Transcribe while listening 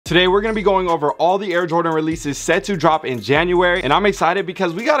Today we're going to be going over all the Air Jordan releases set to drop in January, and I'm excited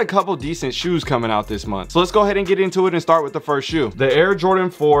because we got a couple decent shoes coming out this month. So let's go ahead and get into it and start with the first shoe. The Air Jordan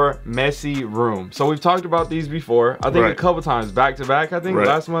 4 Messy Room. So we've talked about these before, I think a couple times back to back, I think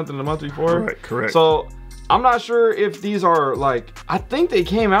last month and the month before. Right, correct. So I'm not sure if these are like, I think they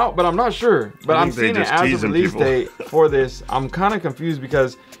came out, but I'm not sure. But I'm seeing it as a release date for this. I'm kind of confused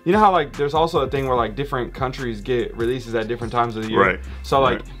because you know how like there's also a thing where like different countries get releases at different times of the year. Right. So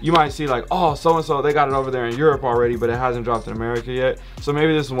like you might see like, oh, so-and-so, they got it over there in Europe already, but it hasn't dropped in America yet. So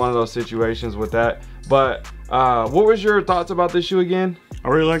maybe this is one of those situations with that. But what was your thoughts about this shoe again? I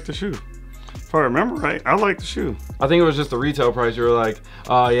really like the shoe. If I remember right, I like the shoe. I think it was just the retail price. You were like,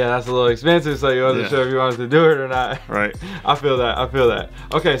 oh yeah, that's a little expensive, so you wasn't sure if you wanted to do it or not. Right. I feel that, I feel that.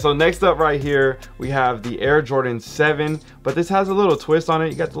 Okay, so next up right here, we have the Air Jordan 7, but this has a little twist on it.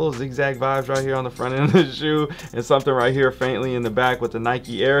 You got the little zigzag vibes right here on the front end of the shoe, and something right here faintly in the back with the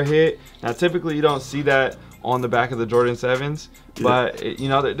Nike Air hit. Now typically you don't see that on the back of the Jordan 7s, but you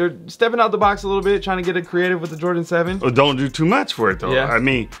know, they're stepping out the box a little bit, trying to get it creative with the Jordan 7. Well, don't do too much for it though. I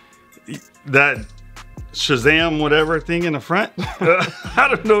mean, that Shazam whatever thing in the front, I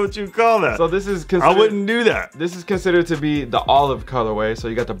don't know what you call that. So this is considered, I wouldn't do that. This is considered to be the olive colorway. So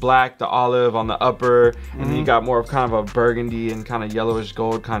you got the black, the olive on the upper, and then you got more of kind of a burgundy and kind of yellowish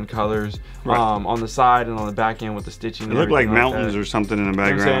gold kind of colors on the side and on the back end with the stitching. It looked like mountains or something in the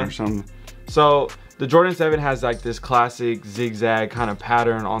background or something. So the Jordan 7 has like this classic zigzag kind of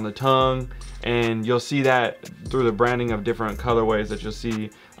pattern on the tongue, and you'll see that through the branding of different colorways that you'll see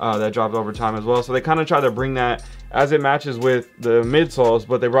that dropped over time as well. So they kind of try to bring that as it matches with the midsoles,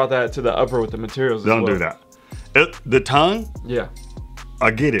 but they brought that to the upper with the materials. Don't do that. The tongue, I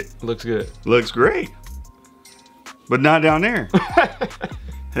get it. Looks good. Looks great, but not down there.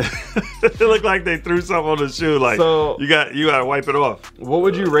 It looked like they threw something on the shoe. Like, so you got to wipe it off. What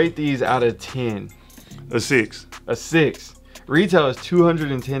would you rate these out of 10? A 6. A 6. Retail is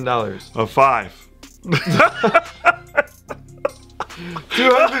 $210. A 5.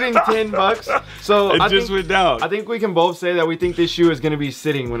 210 bucks. So it just went down. I think we can both say that we think this shoe is going to be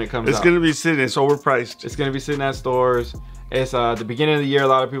sitting when it comes out. It's going to be sitting. It's overpriced. It's going to be sitting at stores. It's the beginning of the year. A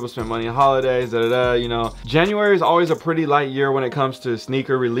lot of people spend money on holidays. You know, January is always a pretty light year when it comes to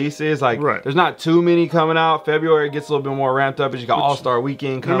sneaker releases. Like, there's not too many coming out. February gets a little bit more ramped up as you got All-Star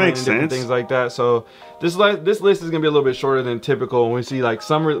Weekend coming and different things like that. So this list is gonna be a little bit shorter than typical. When we see like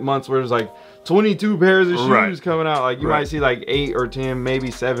summer months where there's like 22 pairs of shoes coming out, like you might see like 8 or 10,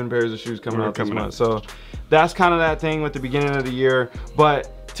 maybe 7 pairs of shoes coming out this month. So that's kind of that thing with the beginning of the year.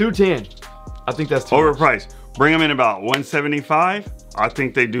 But 210, I think that's too overpriced. Bring them in about 175. I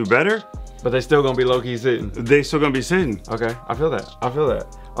think they do better. But they still gonna be low-key sitting. They still gonna be sitting. Okay, I feel that. I feel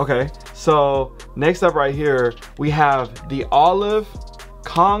that. Okay, so next up right here, we have the Olive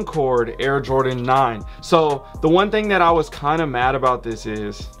Concord Air Jordan 9. So the one thing that I was kind of mad about this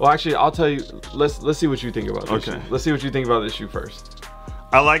is, well, actually, I'll tell you. Let's see what you think about this. Okay. Let's see what you think about this shoe first.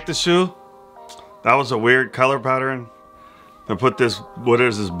 I like the shoe. That was a weird color pattern. I put this, what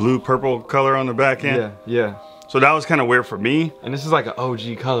is this, blue purple color on the back end? Yeah. So that was kind of weird for me. And this is like an OG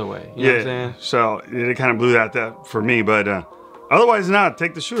colorway. You know what I'm saying? So it kind of blew that for me. But otherwise, not.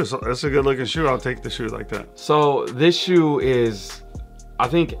 Take the shoe. That's a good looking shoe. I'll take the shoe like that. So this shoe is, I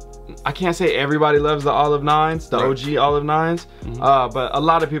think, I can't say everybody loves the Olive 9s, the OG Olive 9s, but a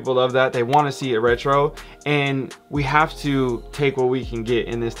lot of people love that. They want to see it retro, and we have to take what we can get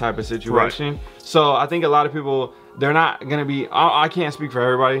in this type of situation. So I think a lot of people, they're not gonna be, I can't speak for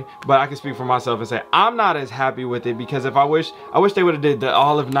everybody, but I can speak for myself and say I'm not as happy with it because I wish they would have did the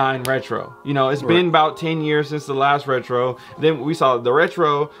Olive 9 retro. You know, it's been about 10 years since the last retro. Then we saw the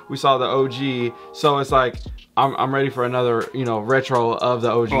retro, we saw the OG. So it's like, I'm ready for another, you know, retro of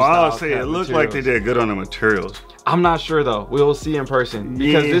the OG style. I'll say it looked like they did good on the materials. I'm not sure though. We will see in person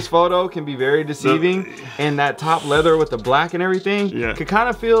because this photo can be very deceiving, and that top leather with the black and everything could kind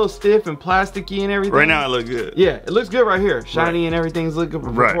of feel stiff and plasticky and everything. Right now it looks good. Yeah, it looks good right here. Shiny and everything's looking,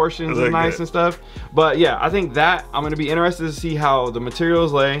 proportions are nice and stuff. But yeah, I think that I'm gonna be interested to see how the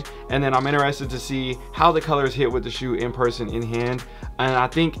materials lay, and then I'm interested to see how the colors hit with the shoe in person, in hand. And I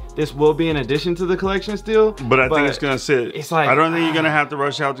think this will be an addition to the collection still. But I think it's gonna sit. It's like, I don't think you're gonna have to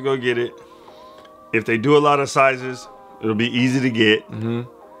rush out to go get it. If they do a lot of sizes, it'll be easy to get.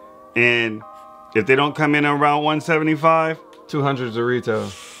 And if they don't come in around 175, 200's a retail.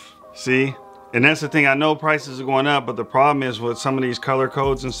 See, and that's the thing. I know prices are going up, but the problem is with some of these color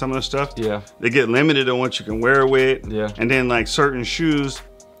codes and some of the stuff. They get limited on what you can wear with. And then like certain shoes,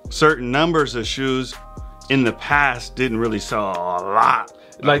 certain numbers of shoes in the past didn't really sell a lot.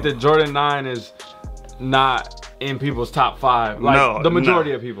 Like the Jordan 9 is not in people's top 5. Like the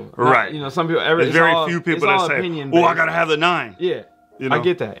majority of people. Right. You know, some people. There's very few people that say, "Oh, I gotta have the 9." Yeah. You know? I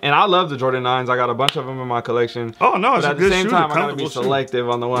get that. And I love the Jordan 9s. I got a bunch of them in my collection. Oh, no, it's but a good shoe. at the same time, I gotta be selective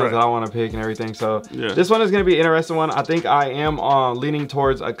on the ones that I want to pick and everything. So this one is going to be an interesting one. I think I am leaning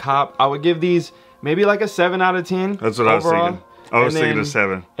towards a cop. I would give these maybe like a 7 out of 10. That's what overall. I was thinking. I was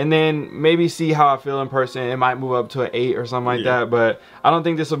thinking a 7. And then maybe see how I feel in person. It might move up to an 8 or something like that. But I don't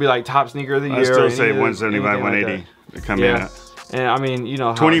think this will be like top sneaker of the year. I still say 175, 180 to come in at. And I mean, you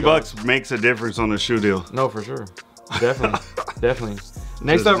know, how $20 makes a difference on the shoe deal. No, for sure. Definitely. Definitely.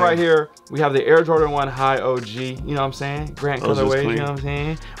 Next up right here, we have the Air Jordan 1 High OG, you know what I'm saying? Grant colorways, you know what I'm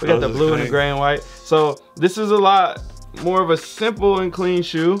saying? We got the blue and the gray and white. So this is a lot more of a simple and clean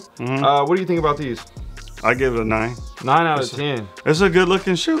shoe. What do you think about these? I give it a 9. 9 out of 10. It's a good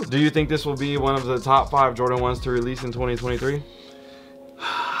looking shoe. Do you think this will be one of the top 5 Jordan 1s to release in 2023?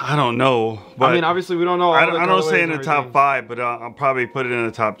 I don't know. But I mean, obviously we don't know all I don't say in the top 5, but I'll probably put it in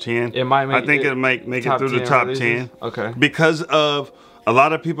the top 10. It might make I think it'll make it through the top 10. Okay. Because of a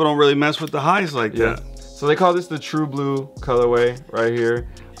lot of people don't really mess with the highs like that. So they call this the True Blue colorway right here.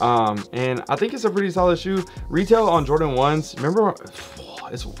 And I think it's a pretty solid shoe. Retail on Jordan 1s, remember,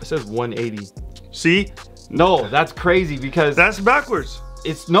 it says 180. See? No, that's crazy because that's backwards.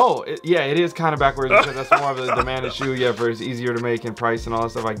 It's yeah, it is kind of backwards because that's more of a demanded shoe. Yeah, for it's easier to make in price and all that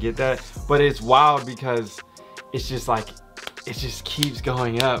stuff. I get that, but it's wild because it's just like it just keeps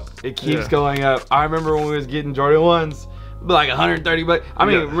going up. It keeps going up. I remember when we was getting Jordan 1s, like 130 bucks. I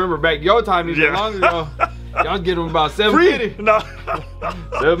mean, remember back your time even long ago. Y'all was getting them about 750. No,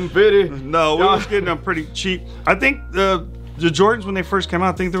 750. No, we was getting them pretty cheap. I think the Jordans when they first came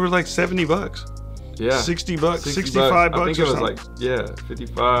out, I think they were like $70. Yeah, $60, $65 I think it was like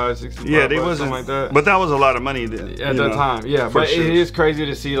 55, 65. Yeah, they wasn't like that. But that was a lot of money then at that time. Yeah, but it is crazy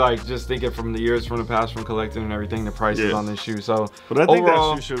to see, like, just thinking from the years from the past, from collecting and everything, the prices on this shoe. So, but I think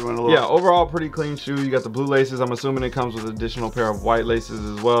overall, that shoe should run a little. Yeah, overall pretty clean shoe. You got the blue laces. I'm assuming it comes with an additional pair of white laces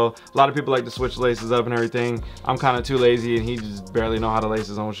as well. A lot of people like to switch laces up and everything. I'm kind of too lazy, and he just barely know how to lace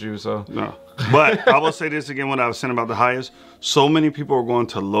his own shoe. So no. But I will say this again: when I was saying about the highest, so many people are going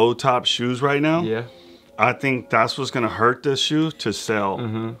to low top shoes right now. Yeah. I think that's what's gonna hurt this shoe to sell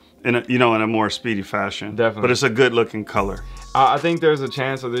in a, in a more speedy fashion. Definitely. But it's a good looking color. I think there's a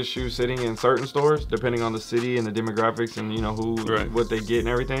chance of this shoe sitting in certain stores, depending on the city and the demographics and what they get and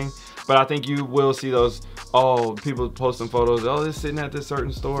everything. But I think you will see those people posting photos. Oh, it's sitting at this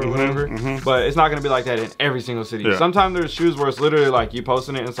certain store or whatever. But it's not gonna be like that in every single city. Yeah. Sometimes there's shoes where it's literally like you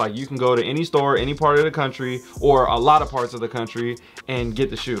posting it. And it's like you can go to any store, any part of the country, or a lot of parts of the country, and get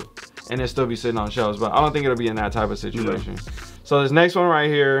the shoe, and it still be sitting on shelves. But I don't think it'll be in that type of situation. Yeah. So this next one right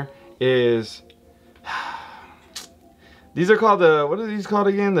here is. These are called what are these called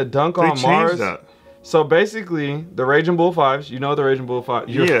again? The Dunk on Mars. That. So basically, the Raging Bull 5s. You know the Raging Bull 5.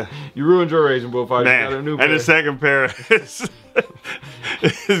 You ruined your Raging Bull 5. Man, you got a new pair. And the second pair is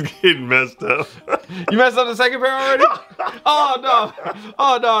getting messed up. You messed up the second pair already? Oh no!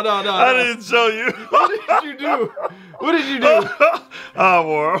 Oh no! I didn't show you. What did you do? What did you do? I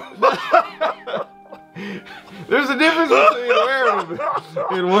wore them. There's a difference between wearing them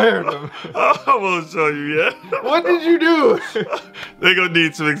and wearing them. I won't show you yet. What did you do? They're gonna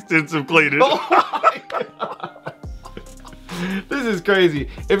need some extensive cleaning. Oh my God. This is crazy.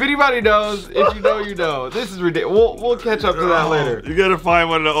 If anybody knows, if you know, you know. This is ridiculous. We'll catch up to that later. You gotta find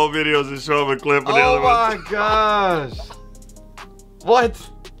one of the old videos and show them a clip of the other one. Oh my gosh. What?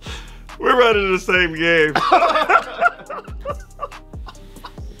 We're running the same game.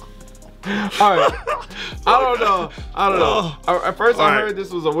 All right. I don't know. At first I heard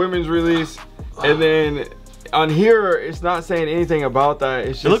this was a women's release, and then on here it's not saying anything about that.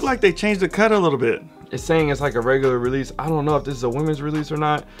 It's just, it looked like they changed the cut a little bit. It's saying it's like a regular release. I don't know if this is a women's release or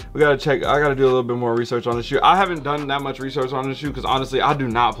not. We gotta check. I gotta do a little bit more research on the shoe. I haven't done that much research on the shoe because honestly, I do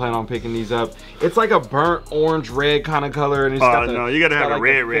not plan on picking these up. It's like a burnt orange red kind of color, and it's got the, you gotta have a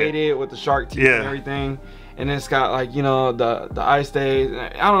red faded with the shark teeth and everything. And it's got like, you know, the ice stays.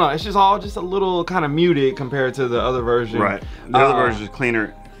 I don't know. It's just all just a little kind of muted compared to the other version. Right. The other version is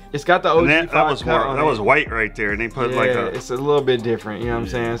cleaner. It's got the OG that was white right there, and they put like a. It's a little bit different. You know what I'm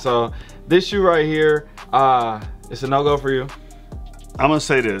saying? So this shoe right here, it's a no-go for you. I'm gonna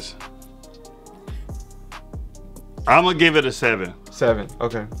say this. I'm gonna give it a 7. 7.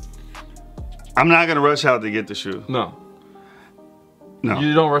 Okay. I'm not gonna rush out to get the shoe. No. No.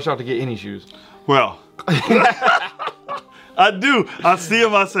 You don't rush out to get any shoes. Well. I do. I see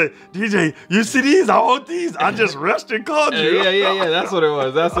them. I say, DJ, you see these? I want these. I just rushed and called you. Yeah. That's what it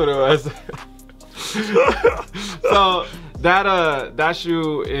was. That's what it was. So that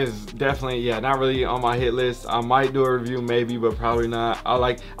shoe is definitely, not really on my hit list. I might do a review maybe, but probably not. I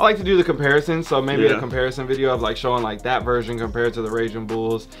like to do the comparison, so maybe a comparison video of like showing like that version compared to the Raging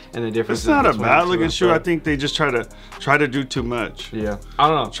Bulls and the differences. It's not a bad looking shoe. I think they just try to do too much. Yeah, I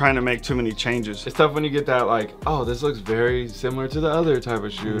don't know. Trying to make too many changes. It's tough when you get that like, oh, this looks very similar to the other type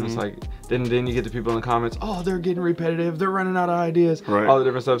of shoe. And it's like, then you get the people in the comments, oh, they're getting repetitive, they're running out of ideas, all the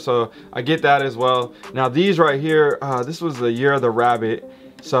different stuff. So I get that as well. Now these right here, this was the year of the rabbit.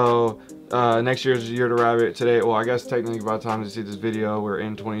 So next year's the year of the rabbit. Today, well, I guess technically by the time you see this video, we're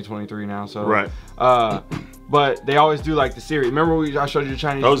in 2023 now. So but they always do like the series. Remember I showed you the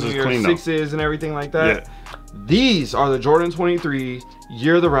Chinese New Year 6s and everything like that? Yeah. These are the Jordan 23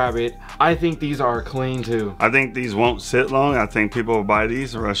 year of the rabbit. I think these are clean too. I think these won't sit long. I think people will buy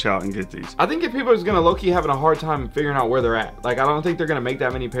these and rush out and get these. I think if people are gonna low-key having a hard time figuring out where they're at. Like I don't think they're gonna make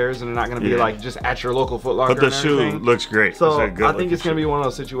that many pairs and they're not gonna be like just at your local Foot Locker. But the shoe looks great. So I think it's gonna be one of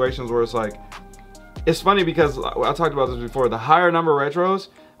those situations where it's like, it's funny because I talked about this before. The higher number retros,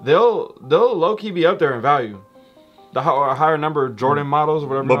 they'll low-key be up there in value. The higher number Jordan models or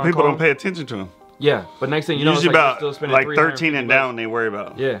whatever. But people don't pay attention to them. Yeah, but next thing you know, usually it's like about still spending like 13 and down they worry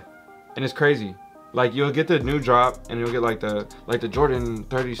about. Yeah, and it's crazy. Like you'll get the new drop and you'll get like the Jordan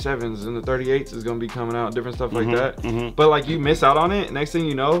 37s and the 38s is gonna be coming out, different stuff like that. But like you miss out on it. Next thing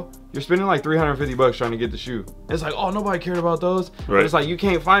you know, you're spending like 350 bucks trying to get the shoe. It's like, oh, nobody cared about those. But it's like you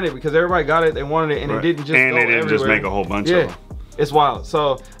can't find it because everybody got it, they wanted it, and it didn't just and go they didn't everywhere. just make a whole bunch of them. It's wild.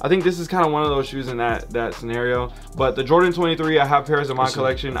 So I think this is kind of one of those shoes in that scenario. But the Jordan 23, I have pairs in my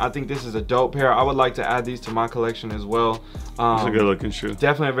collection. I think this is a dope pair. I would like to add these to my collection as well. It's a good looking shoe.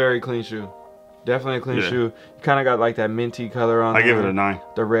 Definitely a very clean shoe. Definitely a clean shoe. You kind of got like that minty color on. I give it a 9.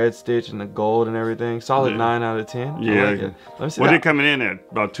 The red stitch and the gold and everything. Solid 9 out of 10. Yeah. I like it. Let me see. What are they coming in at?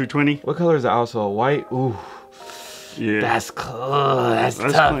 About 220? What color is the outsole? White. Ooh. Yeah. That's cool. That's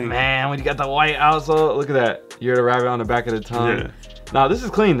tough, clean, man. When you got the white outsole, look at that. You're the rabbit on the back of the tongue. Yeah. Now this is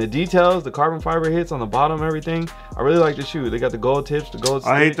clean. The details, the carbon fiber hits on the bottom, everything. I really like the shoe. They got the gold tips, the gold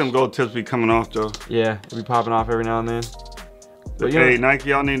stitch. I hate them gold tips be coming off though. Yeah, it be popping off every now and then. But, hey, Nike,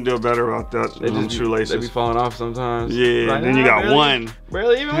 y'all need to do better about that. Them shoelaces. They be falling off sometimes. Yeah, like, then you got one.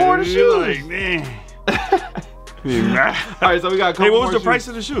 Barely even more the shoes. Like, man. All right, so we got a couple. Hey, what was the price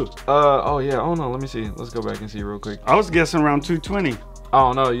of the shoe? Oh yeah, oh no, let me see. Let's go back and see real quick. I was guessing around 220. I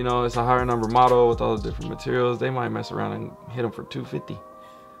don't know, you know, it's a higher number model with all the different materials. They might mess around and hit them for 250.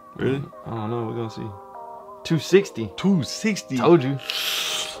 Really? I don't know, we're gonna see. 260. 260. Told you.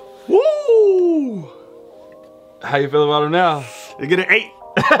 Woo! How you feel about them now? They get an 8.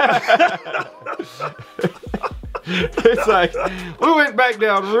 It's like, we went back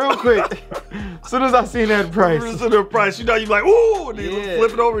down real quick. As soon as I seen that price. As soon as the price, you know, you're like, ooh, and you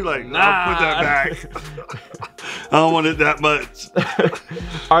flip it over, you're like, nah, put that back. I don't want it that much.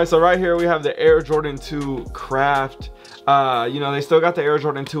 All right, so right here we have the Air Jordan 2 Craft. You know, they still got the Air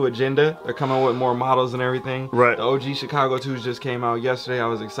Jordan 2 agenda. They're coming with more models and everything. Right. The OG Chicago 2s just came out yesterday. I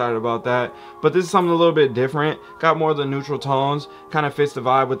was excited about that. But this is something a little bit different. Got more of the neutral tones. Kind of fits the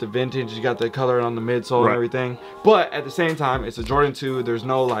vibe with the vintage. You got the color on the midsole and everything. But at the same time, it's a Jordan 2. There's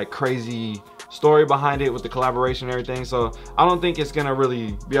no like crazy story behind it with the collaboration and everything. So I don't think it's gonna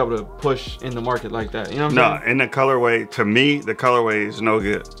really be able to push in the market like that. You know what I'm saying? No, in the colorway, to me, the colorway is no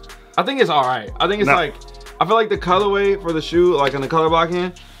good. I think it's all right. I think it's like, I feel like the colorway for the shoe, like on the color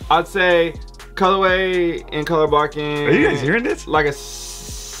blocking, I'd say colorway and color blocking. Are you guys hearing this? Like a,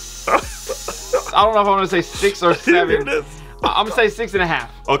 I don't know if I want to say 6 or 7. I'm gonna say 6.5.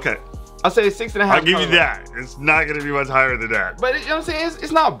 Okay. I'll say 6.5. I'll give you that. It's not gonna be much higher than that. But you know what I'm saying?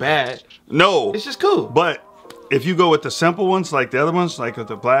 It's not bad. No. It's just cool. But if you go with the simple ones, like the other ones, like with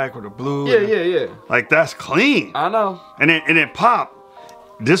the black or the blue. Yeah. Like that's clean. I know. And it pop.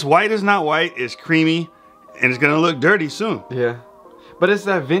 This white is not white. It's creamy. And it's gonna look dirty soon. Yeah. But it's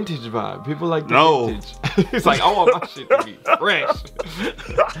that vintage vibe. People like the vintage. It's like, I want my shit to be fresh.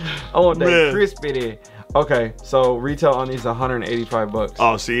 I want that crisp in it. Okay, so retail on these $185.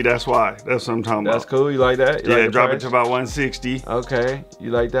 Oh, see, that's why. That's what I'm talking about. That's cool. You like that? You like drop price? it to about 160. Okay,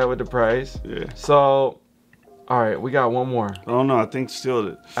 you like that with the price? Yeah. So, all right, we got one more. Oh no, I think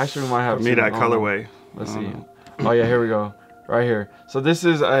still. Actually, we might have. For me, that colorway. Let's see. Oh yeah, here we go. Right here. So this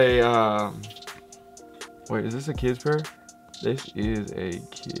is a. Wait, is this a kid's pair? This is a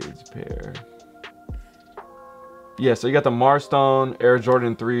kid's pair. Yeah, so you got the Marstone Air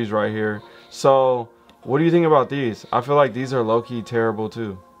Jordan 3s right here. So, what do you think about these? I feel like these are low-key terrible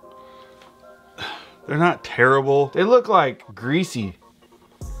too. They're not terrible. They look like greasy.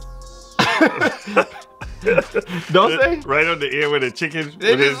 Don't they? Right on the ear with the chicken.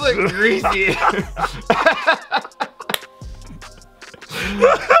 They just look greasy.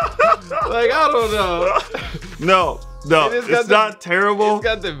 Like, I don't know. No, it's not terrible. It's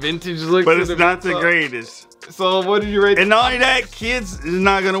got the vintage look, but it's not the greatest. So what did you rate? And not only that, kids is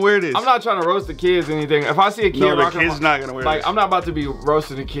not gonna wear this. I'm not trying to roast the kids or anything. If I see a kid rocking, the kid's not gonna wear this. I'm not about to be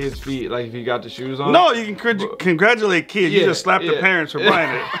roasting the kid's feet. Like if you got the shoes on. No, you can congratulate kids. You just slap the parents for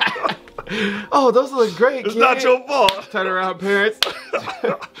buying it. Oh, those look great. It's not your fault. Turn around, parents.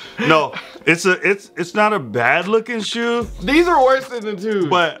 No, it's not a bad looking shoe. These are worse than the twos.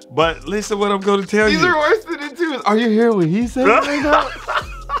 But listen, what I'm going to tell you. These are worse than the twos. Are you hearing what he said right now?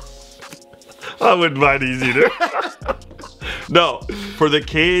 I wouldn't buy these either. No, for the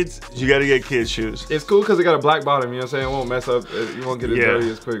kids, you got to get kids shoes. It's cool because it got a black bottom. You know what I'm saying? It won't mess up. You won't get it dirty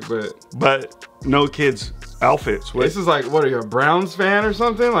as quick. But no kids outfits. This is like, what are you, a Browns fan or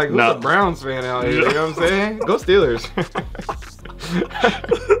something? Like, who's a Browns fan out here? You know what I'm saying? Go Steelers.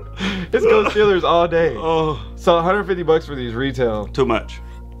 It's Go Steelers all day. Oh. So 150 bucks for these retail. Too much.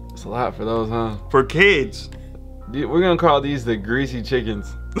 It's a lot for those, huh? For kids. We're gonna call these the greasy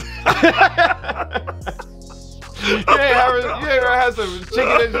chickens. You ever had some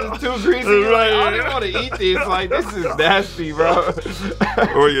chicken that's just too greasy? You're like, I don't even want to eat this. Like, this is nasty, bro.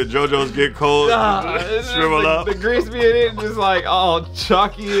 Or your JoJo's get cold. Nah, shrivel up. The grease being in it just like all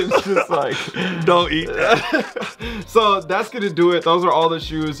chalky and just like. Don't eat that. So that's going to do it. Those are all the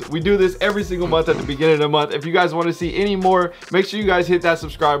shoes. We do this every single month at the beginning of the month. If you guys want to see any more, make sure you guys hit that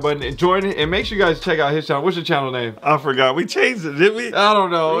subscribe button and join it. And make sure you guys check out his channel. What's your channel name? I forgot. We changed it, didn't we? I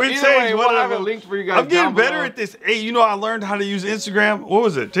don't know. We changed we'll have a link for you guys. I'm getting better at this. Hey, you know I learned how to use Instagram. What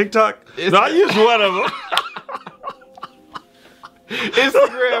was it? TikTok? No, I used one of them.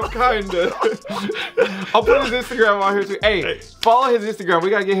 Instagram, kinda. I'll put his Instagram on here too. Hey, follow his Instagram. We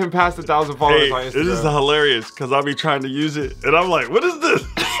gotta get him past 1,000 followers on Instagram. This is hilarious because I'll be trying to use it and I'm like, what is this?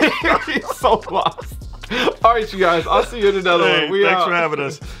 He's so lost. All right, you guys. I'll see you in another one. Thanks for having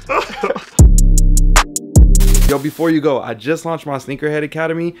us. Yo, before you go, I just launched my Sneakerhead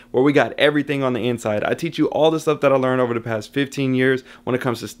Academy where we got everything on the inside. I teach you all the stuff that I learned over the past 15 years when it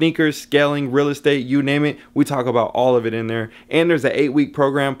comes to sneakers, scaling, real estate, you name it. We talk about all of it in there. And there's an 8-week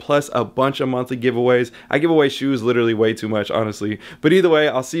program plus a bunch of monthly giveaways. I give away shoes literally way too much, honestly. But either way,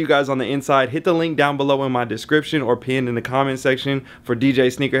 I'll see you guys on the inside. Hit the link down below in my description or pinned in the comment section for DJ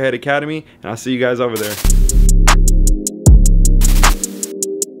Sneakerhead Academy. And I'll see you guys over there.